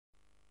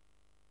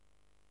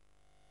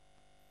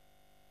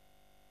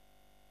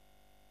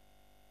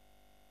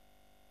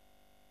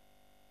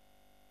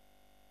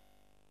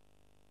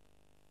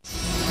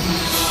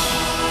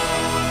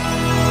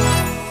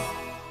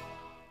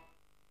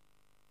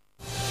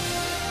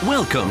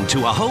Welcome to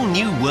a whole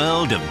new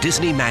world of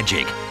Disney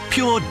magic,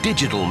 pure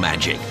digital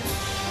magic.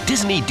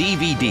 Disney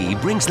DVD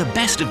brings the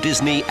best of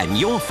Disney and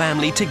your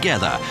family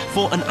together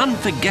for an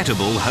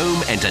unforgettable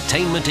home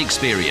entertainment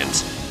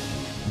experience.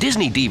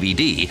 Disney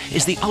DVD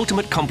is the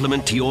ultimate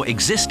complement to your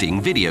existing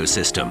video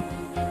system.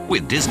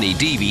 With Disney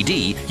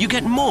DVD, you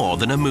get more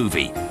than a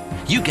movie.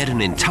 You get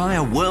an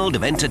entire world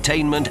of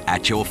entertainment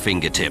at your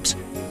fingertips.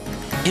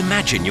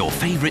 Imagine your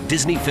favorite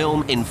Disney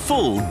film in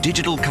full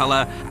digital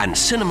color and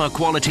cinema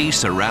quality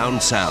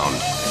surround sound.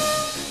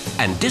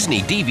 And Disney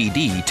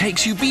DVD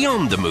takes you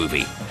beyond the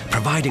movie,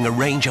 providing a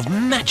range of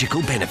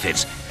magical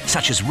benefits,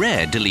 such as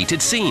rare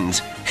deleted scenes,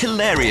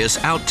 hilarious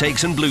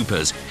outtakes and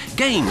bloopers,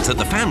 games that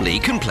the family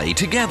can play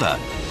together.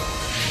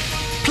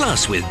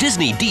 Plus, with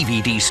Disney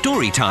DVD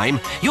Storytime,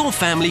 your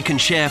family can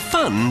share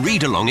fun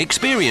read-along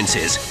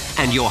experiences,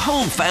 and your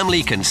whole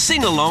family can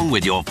sing along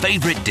with your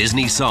favorite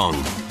Disney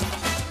song.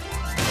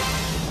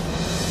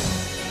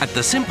 At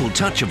the simple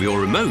touch of your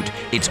remote,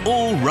 it's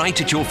all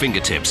right at your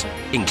fingertips,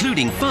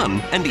 including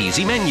fun and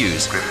easy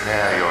menus.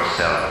 Prepare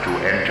yourself to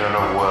enter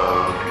a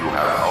world you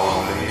have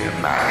only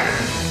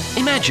imagined.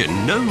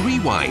 Imagine no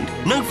rewind,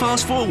 no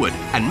fast forward,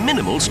 and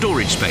minimal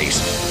storage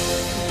space.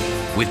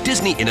 With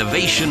Disney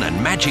innovation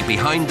and magic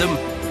behind them,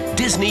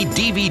 Disney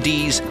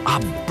DVDs are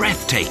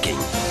breathtaking,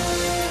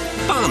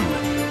 fun,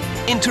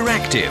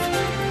 interactive.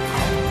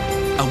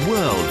 A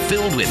world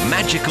filled with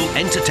magical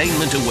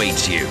entertainment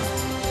awaits you.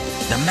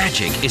 The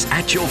magic is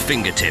at your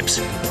fingertips.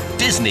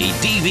 Disney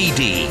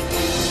DVD.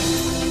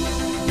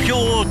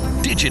 Pure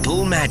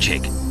digital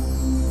magic.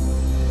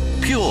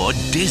 Pure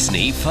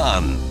Disney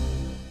fun.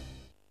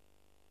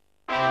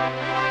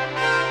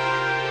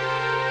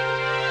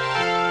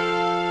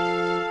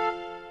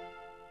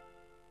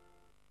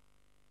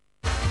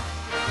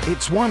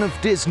 It's one of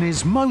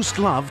Disney's most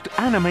loved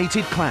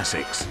animated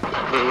classics.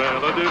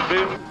 Cruella de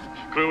Vil,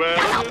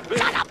 Cruella de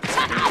Vil.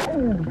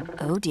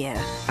 Oh dear.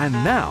 And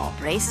now,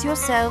 Brace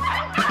yourself.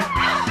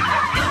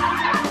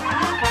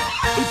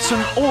 it's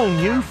an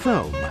all-new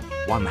film.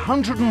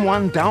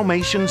 101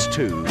 Dalmatians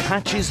 2,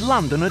 Patch's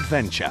London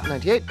Adventure.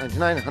 98,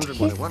 99, 100,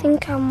 You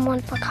think I'm one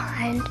of a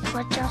kind,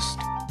 or just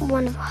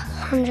one of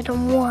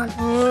 101?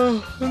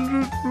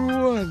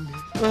 101.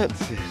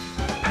 That's it.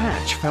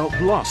 Patch felt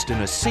lost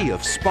in a sea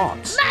of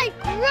spots Make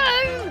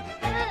room!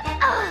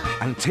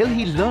 until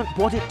he learnt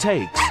what it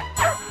takes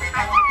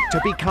to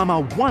become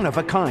a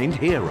one-of-a-kind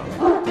hero.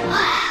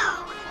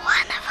 Wow,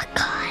 one of a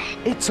kind.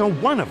 It's a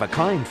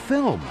one-of-a-kind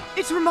film.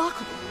 It's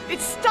remarkable.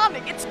 It's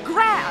stunning. It's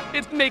grand.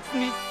 It makes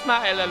me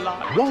smile a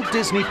lot. Walt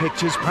Disney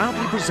Pictures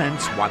proudly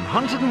presents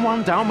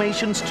 101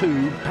 Dalmatians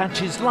 2,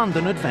 Patch's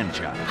London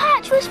Adventure.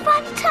 Patch was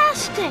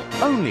fantastic.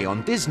 Only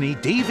on Disney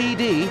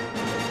DVD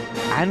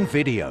and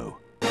video.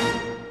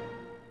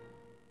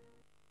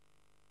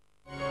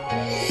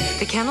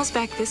 The kennel's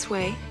back this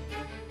way.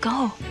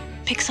 Go.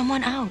 Pick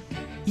someone out.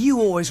 You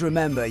always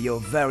remember your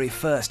very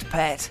first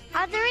pet.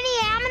 Are there any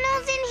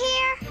aminals in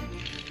here?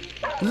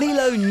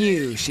 Lilo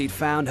knew she'd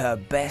found her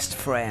best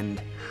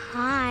friend.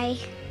 Hi.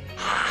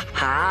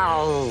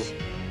 How?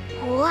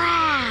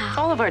 Wow.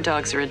 All of our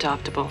dogs are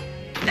adoptable.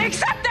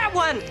 Except that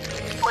one!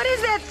 What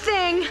is that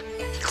thing?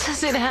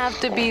 Does it have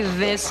to be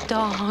this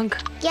dog?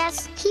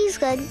 Yes, he's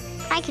good.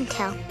 I can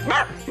tell.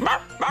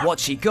 What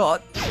she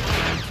got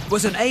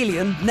was an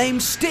alien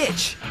named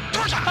Stitch.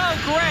 Oh,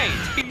 great.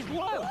 He's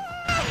low.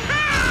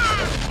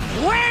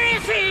 Where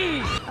is he?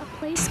 A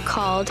place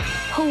called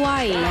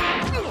Hawaii.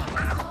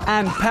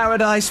 And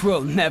paradise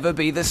will never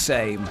be the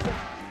same.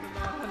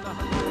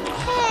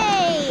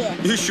 Hey!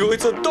 You sure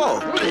it's a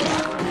dog? Ew!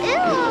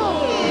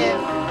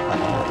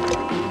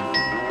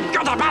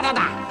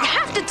 I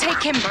have to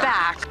take him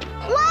back.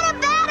 What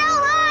about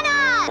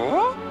Ohana?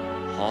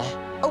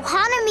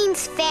 Ohana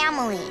means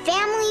family.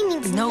 Family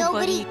means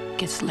nobody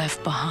gets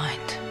left behind.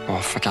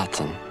 Or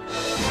forgotten.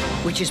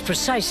 Which is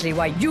precisely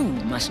why you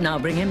must now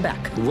bring him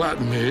back.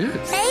 What, me?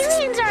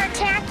 Aliens are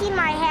attacking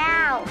my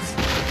house.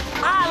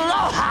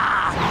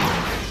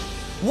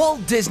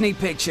 Walt Disney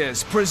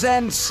Pictures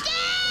presents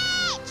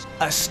Stitch!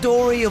 a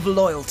story of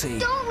loyalty,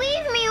 Don't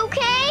leave me,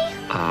 okay?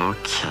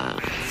 Okay.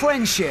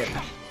 friendship,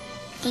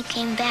 He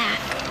came back.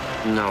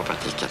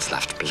 Nobody gets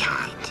left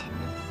behind.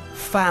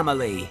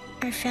 family,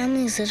 Our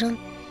family's little,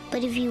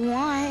 but if you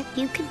want,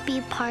 you could be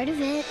a part of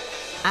it.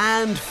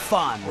 and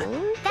fun.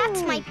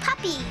 That's my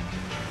puppy.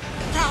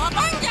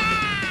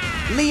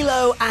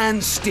 Lilo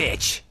and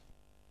Stitch.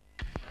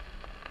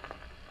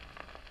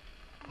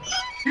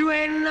 You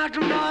ain't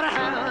nothing but a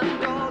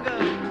hound dog.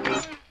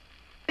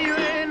 You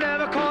ain't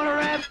never caught a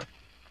rat.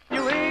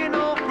 You ain't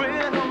no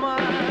friend of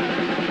mine.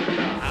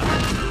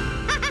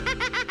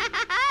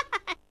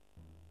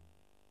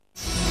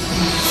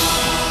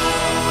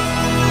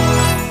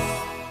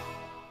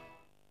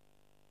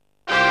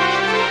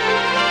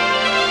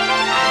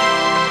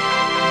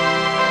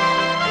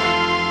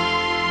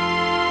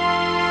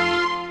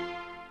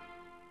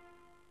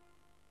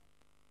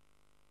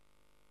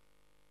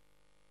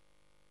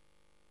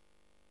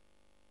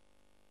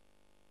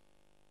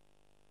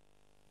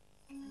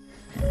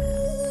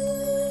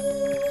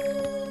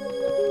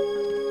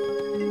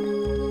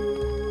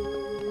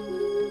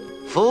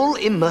 Full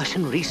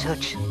immersion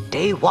research,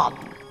 day 1.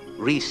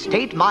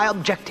 Restate my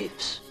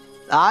objectives.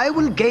 I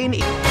will gain...